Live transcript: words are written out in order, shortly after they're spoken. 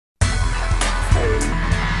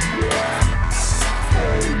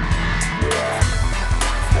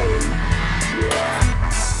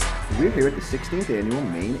We're here at the 16th Annual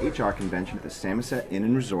Maine HR Convention at the Samoset Inn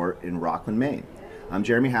and Resort in Rockland, Maine. I'm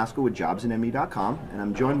Jeremy Haskell with JobsandME.com, and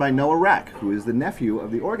I'm joined by Noah Rack, who is the nephew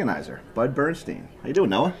of the organizer, Bud Bernstein. How you doing,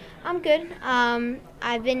 Noah? I'm good.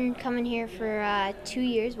 I've been coming here for 2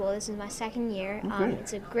 years. Well, this is my second year. Okay.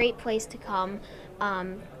 It's a great place to come.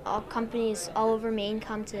 All companies all over Maine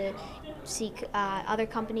come to seek other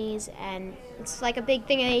companies, and it's like a big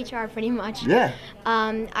thing in HR pretty much. Yeah.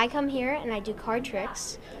 I come here and I do card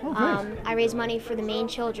tricks. Oh, great. I raise money for the Maine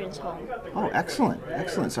Children's Home. Oh, excellent,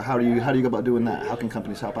 excellent. So how do you go about doing that? How can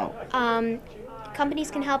companies help out? Companies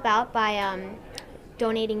can help out by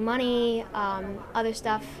donating money, other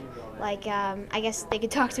stuff. Like, I guess they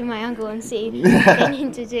could talk to my uncle and see what they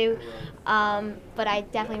need to do. But I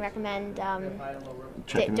definitely recommend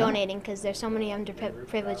donating, because there's so many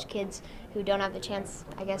underprivileged kids who don't have the chance,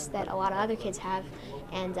 I guess, that a lot of other kids have,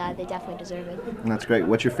 and they definitely deserve it. That's great.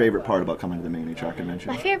 What's your favorite part about coming to the Maine HR Convention?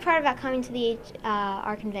 My favorite part about coming to the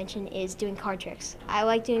HR Convention is doing card tricks. I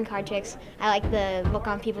like doing card tricks. I like the look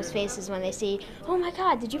on people's faces when they see, oh my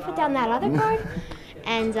God, did you put down that other card?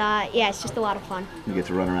 And yeah, it's just a lot of fun. You get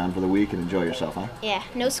to run around for the week and enjoy yourself, huh? Yeah,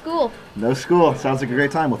 no school. No school. Sounds like a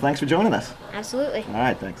great time. Well, thanks for joining us. Absolutely. All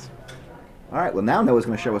right, thanks. All right, well, now Noah's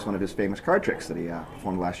going to show us one of his famous card tricks that he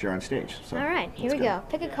performed last year on stage. So, all right, here we go.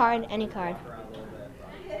 Pick a card, any card.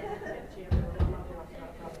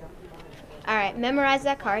 All right, memorize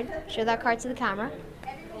that card. Show that card to the camera.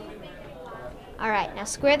 All right, now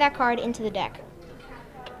square that card into the deck.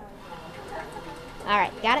 All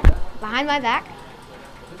right, got it? Behind my back.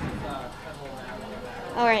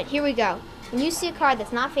 All right, here we go. When you see a card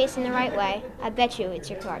that's not facing the right way, I bet you it's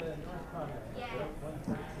your card.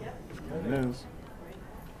 There it is.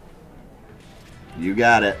 You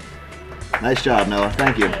got it. Nice job, Noah.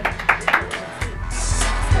 Thank you.